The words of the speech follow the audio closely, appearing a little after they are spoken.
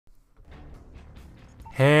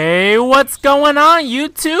Hey, what's going on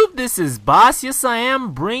YouTube? This is Boss Yes I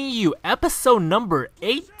Am bringing you episode number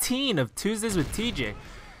 18 of Tuesdays with TJ.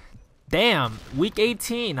 Damn, week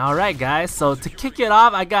 18. Alright guys, so to kick it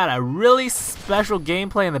off, I got a really special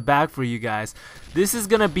gameplay in the back for you guys. This is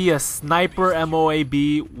gonna be a sniper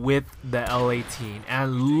MOAB with the L18.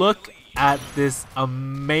 And look at this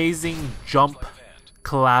amazing jump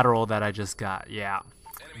collateral that I just got. Yeah.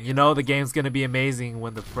 You know the game's gonna be amazing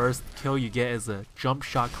when the first kill you get is a jump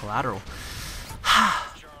shot collateral.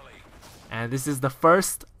 And this is the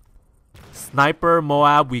first sniper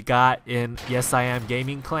MOAB we got in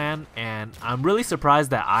YesIAmGaming clan, and I'm really surprised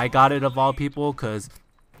that I got it of all people, because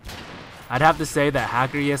I'd have to say that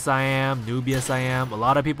Hacker YesIam, Noob YesIam, a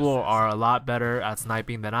lot of people are a lot better at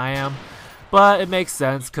sniping than I am. But it makes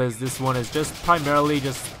sense because this one is just primarily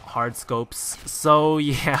just hard scopes. So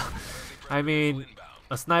yeah, I mean,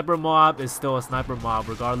 a sniper MOAB is still a sniper MOAB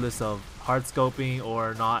regardless of hard scoping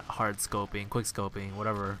or not hard scoping, quick scoping,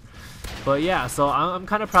 whatever. But yeah, so I'm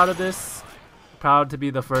kind of proud of this. Proud to be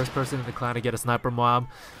the first person in the clan to get a sniper MOAB.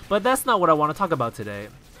 But that's not what I want to talk about today.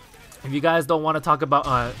 If you guys don't want to talk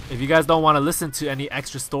about, if you guys don't want to listen to any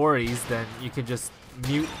extra stories, then you can just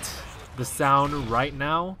mute the sound right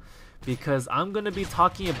now, because I'm gonna be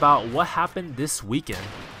talking about what happened this weekend.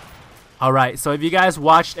 Alright, so if you guys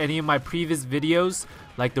watched any of my previous videos,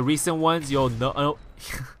 like the recent ones, you'll know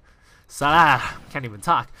can't even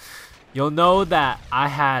talk. You'll know that I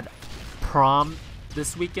had prom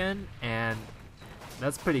this weekend, and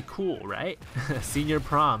that's pretty cool, right? Senior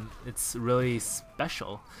prom, it's really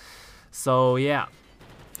special. So yeah,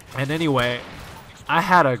 and anyway, I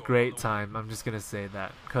had a great time. I'm just gonna say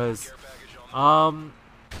that because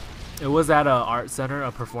it was at a art center,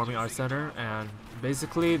 a performing arts center, and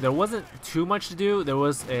basically there wasn't too much to do. There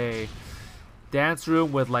was a dance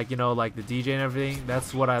room with, like, you know, like the DJ and everything.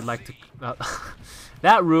 That's what I'd like to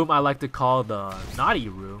that room I like to call the naughty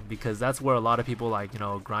room, because that's where a lot of people, like, you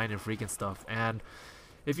know, grind and freak and stuff. And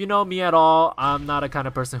if you know me at all, I'm not a kind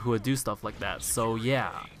of person who would do stuff like that. So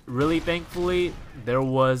yeah, really thankfully there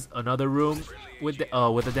was another room with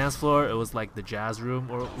the dance floor. It was like the jazz room,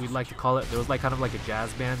 or we'd like to call it. There was like kind of like a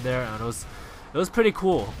jazz band there, and it was pretty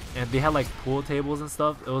cool. And they had like pool tables and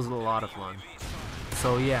stuff. It was a lot of fun.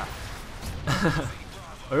 So yeah.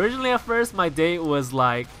 Originally at first my date was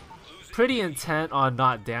like pretty intent on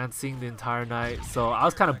not dancing the entire night, so I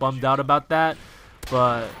was kind of bummed out about that.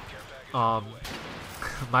 But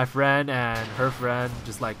my friend and her friend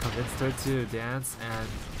just like convinced her to dance, and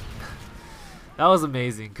that was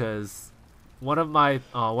amazing, because one of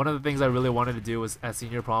the things I really wanted to do was at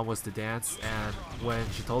senior prom was to dance. And when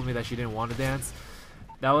she told me that she didn't want to dance,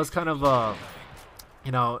 that was kind of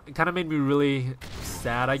you know, it kind of made me really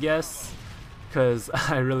sad, I guess, because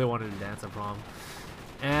I really wanted to dance at prom.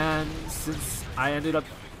 And since I ended up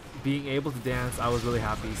being able to dance, I was really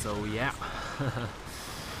happy. So yeah.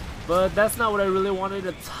 But that's not what I really wanted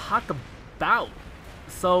to talk about.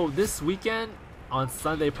 So this weekend, on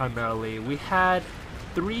Sunday primarily, we had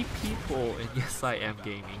 3 people in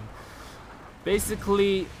YesIAmGaming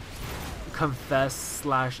basically confess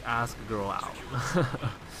slash ask a girl out.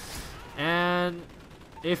 And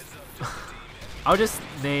if I'll just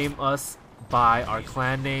name us by our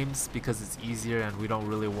clan names because it's easier and we don't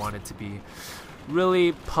really want it to be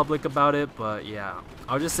really public about it. But yeah,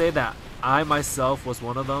 I'll just say that I myself was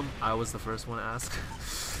one of them. I was the first one to ask.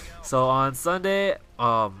 So on Sunday,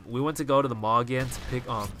 we went to go to the mall again to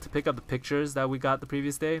pick up the pictures that we got the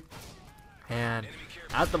previous day. And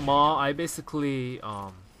at the mall, I basically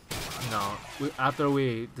you know, after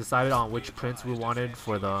we decided on which prints we wanted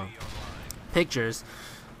for the pictures,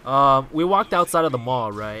 we walked outside of the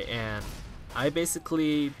mall, right? And I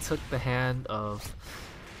basically took the hand of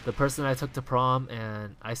the person I took to prom,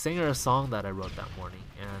 and I sang her a song that I wrote that morning.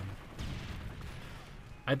 And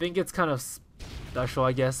I think it's kind of special,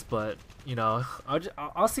 I guess, but you know,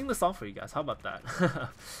 I'll sing the song for you guys. How about that?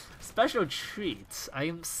 Special treat. I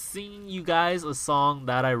am singing you guys a song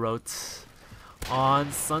that I wrote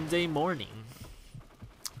on Sunday morning.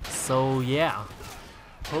 So yeah,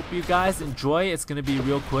 hope you guys enjoy. It's gonna be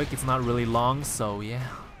real quick. It's not really long, so yeah.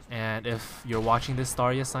 And if you're watching this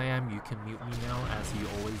star, yes I am, you can mute me now, as you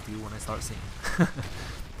always do when I start singing.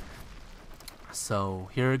 So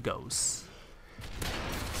here it goes.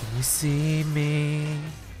 Can you see me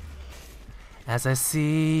as I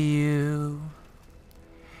see you?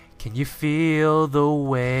 Can you feel the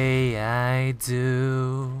way I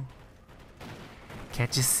do?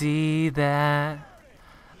 Can't you see that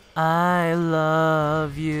I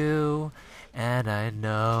love you? And I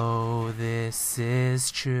know this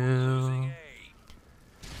is true.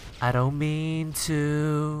 I don't mean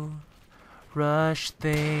to rush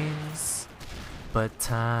things, but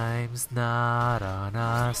time's not on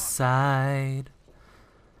our side.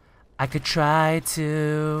 I could try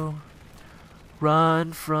to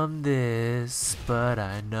run from this, but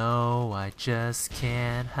I know I just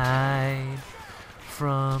can't hide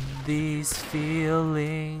from these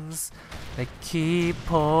feelings that keep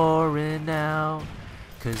pouring out.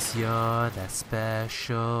 'Cause you're that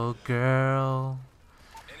special girl.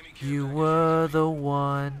 You were the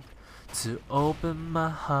one to open my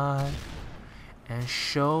heart and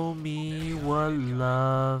show me what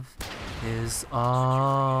love is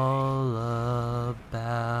all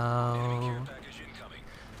about.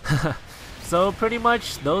 So pretty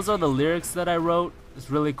much those are the lyrics that I wrote. It's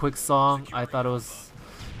a really quick song. I thought it was,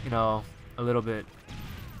 you know, a little bit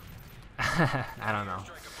I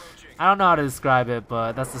don't know how to describe it,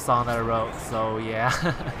 but that's the song that I wrote. So yeah.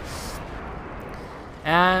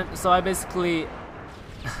 And so I basically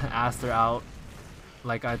asked her out.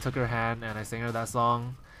 Like, I took her hand and I sang her that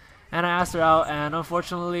song, and I asked her out, and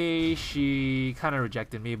unfortunately she kind of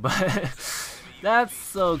rejected me, but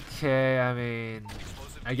that's okay. I mean,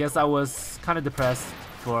 I guess I was kind of depressed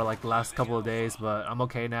for like the last couple of days, but I'm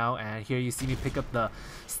okay now, and here you see me pick up the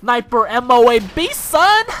sniper MOAB,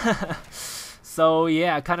 son. So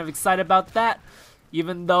yeah, kind of excited about that,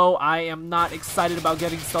 even though I am not excited about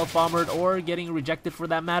getting stealth bombered or getting rejected for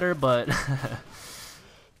that matter, but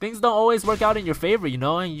things don't always work out in your favor, you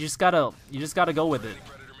know, and you just gotta go with it.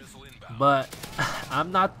 But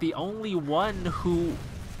I'm not the only one who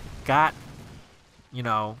got, you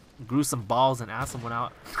know, grew some balls and asked someone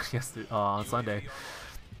out yesterday, on Sunday.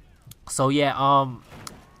 So yeah,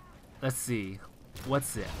 let's see,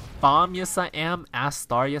 what's it? Bomb Yes I Am asked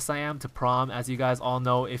Star Yes I Am to prom, as you guys all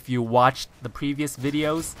know if you watched the previous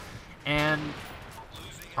videos, and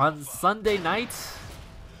on Sunday night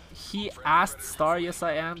he asked Star Yes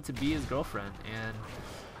I Am to be his girlfriend, and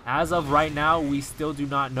as of right now we still do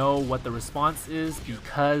not know what the response is,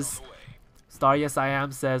 because Star Yes I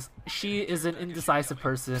Am says she is an indecisive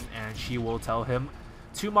person and she will tell him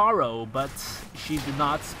tomorrow, but she did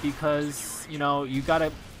not, because, you know, you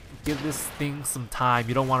gotta give this thing some time.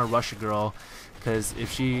 You don't want to rush a girl, because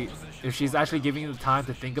if she's actually giving you the time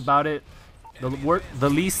to think about it,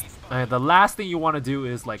 the last thing you want to do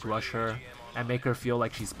is like rush her and make her feel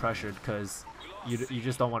like she's pressured, because you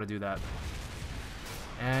just don't want to do that.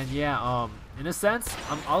 And yeah, in a sense,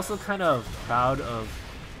 I'm also kind of proud of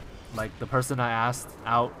like the person I asked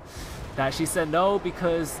out that she said no,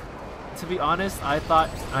 because to be honest, I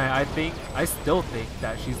still think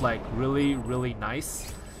that she's like really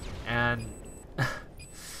nice, and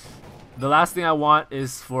the last thing I want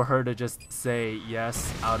is for her to just say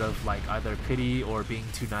yes out of like either pity or being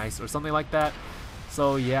too nice or something like that.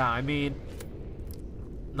 So yeah, I mean,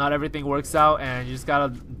 not everything works out and you just gotta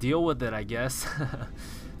deal with it, I guess.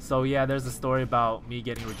 So yeah, there's a story about me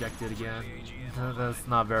getting rejected again. That's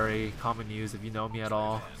not very common news if you know me at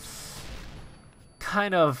all.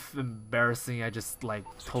 Kind of embarrassing. I just like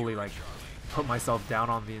totally like put myself down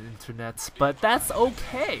on the internet, but that's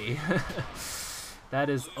okay. That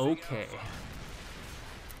is okay.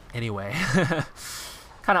 Anyway,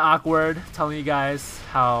 kind of awkward telling you guys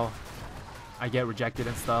how I get rejected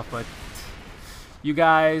and stuff, but you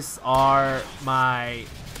guys are my,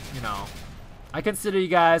 you know, I consider you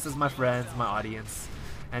guys as my friends, my audience,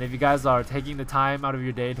 and if you guys are taking the time out of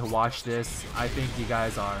your day to watch this, I think you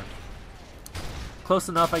guys are close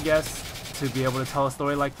enough, I guess, to be able to tell a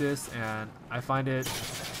story like this, and I find it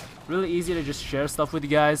really easy to just share stuff with you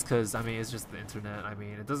guys, because I mean, it's just the internet. I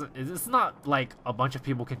mean, it's not like a bunch of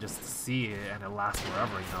people can just see it and it lasts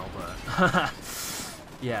forever, you know, but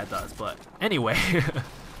yeah, it does. But anyway,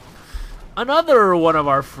 another one of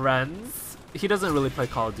our friends, he doesn't really play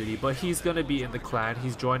Call of Duty, but he's gonna be in the clan.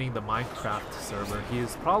 He's joining the Minecraft server.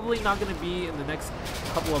 He's probably not gonna be in the next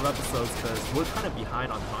couple of episodes because we're kind of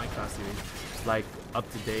behind on the Minecraft series, like up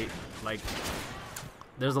to date. Like,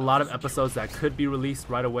 there's a lot of episodes that could be released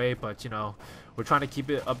right away, but you know, we're trying to keep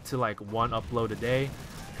it up to like one upload a day,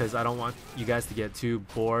 because I don't want you guys to get too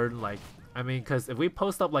bored. Like, I mean, because if we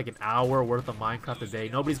post up like an hour worth of Minecraft a day,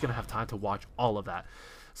 nobody's gonna have time to watch all of that.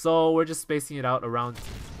 So we're just spacing it out around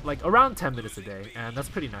 10 minutes a day, and that's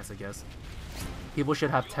pretty nice, I guess. People should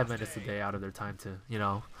have 10 minutes a day out of their time to, you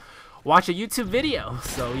know, watch a YouTube video.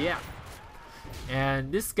 So yeah.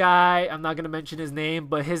 And this guy, I'm not gonna mention his name,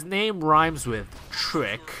 but his name rhymes with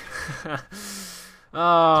Trick.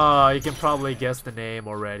 Oh, you can probably guess the name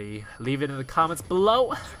already. Leave it in the comments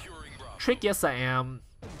below. Trick Yes I Am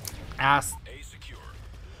asked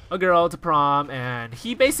a girl to prom, and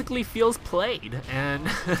he basically feels played, and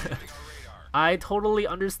I totally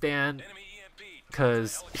understand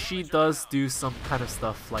because she does do some kind of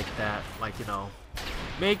stuff like that, like, you know,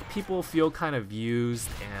 make people feel kind of used,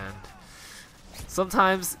 and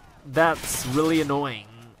sometimes that's really annoying,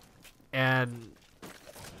 and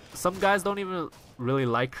some guys don't even really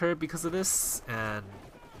like her because of this. And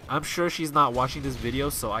I'm sure she's not watching this video,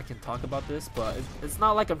 so I can talk about this, but it's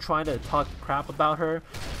not like I'm trying to talk crap about her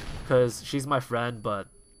because she's my friend, but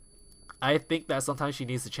I think that sometimes she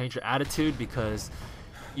needs to change her attitude, because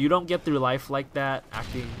you don't get through life like that,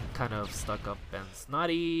 acting kind of stuck up and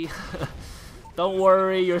snotty. Don't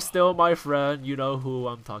worry, you're still my friend. You know who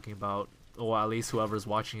I'm talking about, or at least whoever's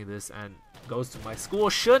watching this and goes to my school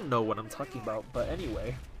should know what I'm talking about. But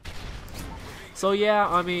anyway, so yeah,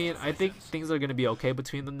 I mean, I think things are gonna be okay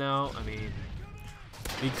between them now. I mean,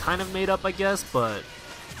 we kind of made up, I guess, but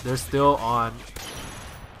they're still on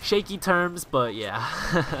shaky terms. But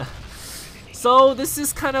yeah. So this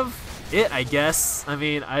is kind of it, I guess. I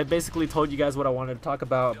mean, I basically told you guys what I wanted to talk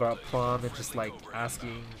about prom and just like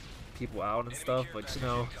asking people out and stuff, but you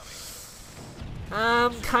know,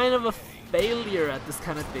 I'm kind of a failure at this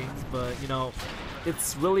kind of things, but you know,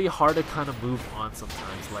 it's really hard to kind of move on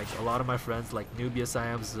sometimes. Like a lot of my friends, like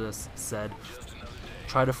YesIAm just said,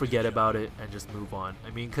 try to forget about it and just move on.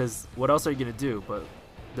 I mean, because what else are you gonna do? But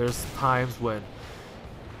there's times when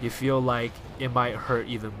you feel like it might hurt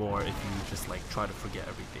even more if you just like try to forget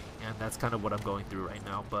everything, and that's kind of what I'm going through right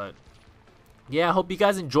now. But yeah, I hope you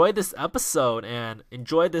guys enjoyed this episode and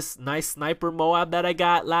enjoyed this nice sniper MOAB that I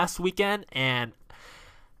got last weekend. And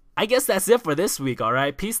I guess that's it for this week,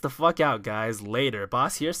 alright? Peace the fuck out, guys. Later.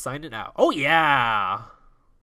 Boss here signing out. Oh yeah!